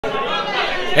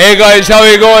Hey guys, how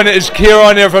are you going? It's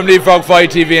Ciarain here from Leapfrog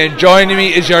Fight TV, and joining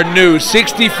me is your new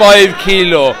 65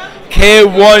 kilo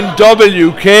K1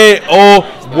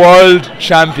 WKO World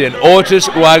Champion, Otis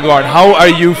Waghorn. How are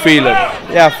you feeling?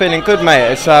 Yeah, feeling good,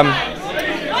 mate. It's still,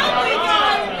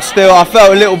 I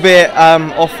felt a little bit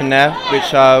off in there,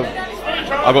 which I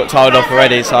got told off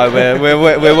already. So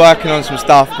we're working on some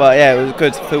stuff, but yeah, it was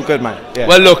good. Feel good, mate. Yeah.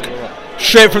 Well, look,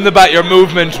 straight from the bat, your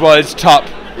movement was top.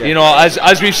 Yeah. You know,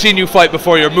 as we've seen you fight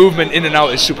before, your movement in and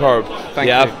out is superb. Thank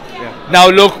you. Yeah. Now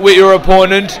look, with your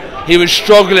opponent, he was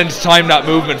struggling to time that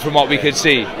movement from what we could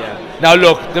see. Yeah. Now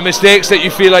look, the mistakes that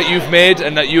you feel like you've made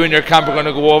and that you and your camp are going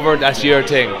to go over, that's your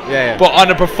thing. Yeah. But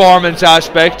on a performance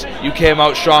aspect, you came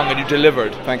out strong and you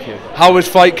delivered. Thank you. How was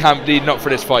fight camp leading up for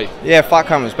this fight? Yeah, fight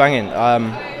camp was banging.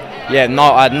 Yeah,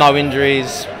 I had no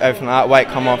injuries, everything like that, weight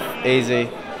come off easy.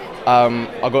 I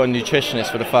got a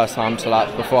nutritionist for the first time, so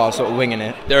like before I was sort of winging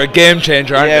it. They're a game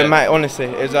changer, aren't they? Yeah, mate, honestly,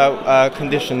 it's a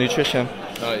condition nutrition.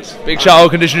 Nice. Big shout out,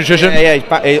 condition nutrition.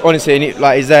 Yeah, honestly,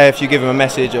 like he's there. If you give him a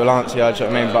message, he'll answer you. Do you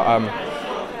know what I mean?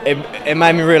 But it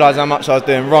made me realise how much I was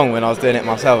doing wrong when I was doing it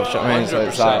myself. Do you know what I mean? So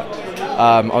it's like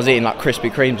I was eating like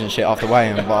Krispy Kremes and shit after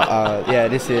weighing. But yeah,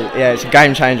 it's a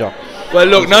game changer. Well,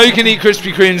 look, now you can eat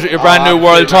Krispy Kremes with your brand new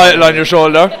world title on your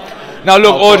shoulder. Now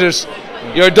look, Otis,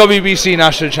 you're a WBC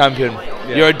national champion.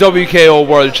 Yeah. You're a WKO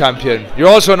world champion. You're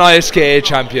also an ISKA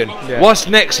champion. Yeah. What's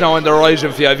next now on the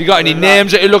horizon for you? Have you got any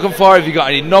names that you're looking for? Have you got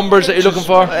any numbers that you're looking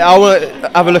for? I want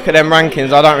to have a look at them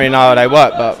rankings. I don't really know how they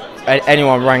work, but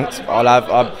anyone ranked, I'll have.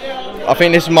 I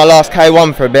think this is my last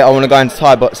K1 for a bit. I want to go into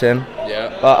Thai boxing.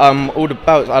 Yeah. But all the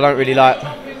belts, I don't really like.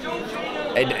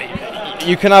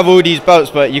 You can have all these belts,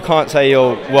 but you can't say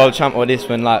you're world champ or this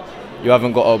when like you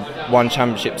haven't got one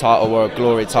championship title or a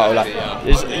glory title. Like,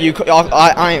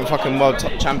 I ain't fucking world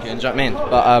champion. Do you know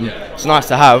what I mean? But it's nice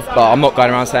to have. But I'm not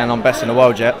going around saying I'm best in the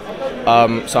world yet.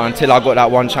 So until I got that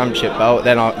one championship belt,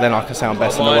 then I can say I'm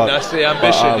best in the world. That's the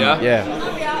ambition, but, yeah.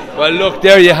 Well, look,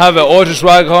 there you have it. Otis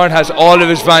Waghorn has all of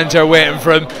his fans here waiting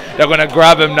for him. They're going to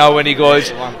grab him now when he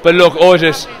goes. But look,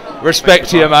 Otis, respect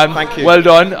to you, man. Thank you. Well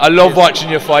done. I love watching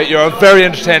you fight. You're a very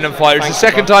entertaining fighter. It's the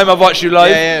second time I've watched you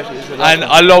live. And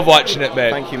I love watching it,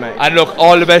 mate. Thank you, mate. And look,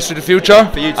 all the best for the future.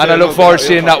 For you too, and I look forward to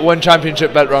seeing that one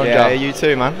championship belt round yeah, you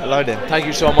too, man. Loaded. Thank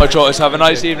you so much, Otis. Have a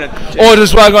nice evening.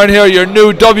 Otis Waghorn here, your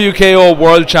new WKO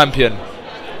world champion.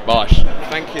 Bosh.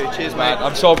 Thank you. Cheers, mate.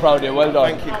 I'm so proud of you. Well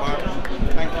done. Thank you, man.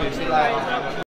 Thank you. See you later.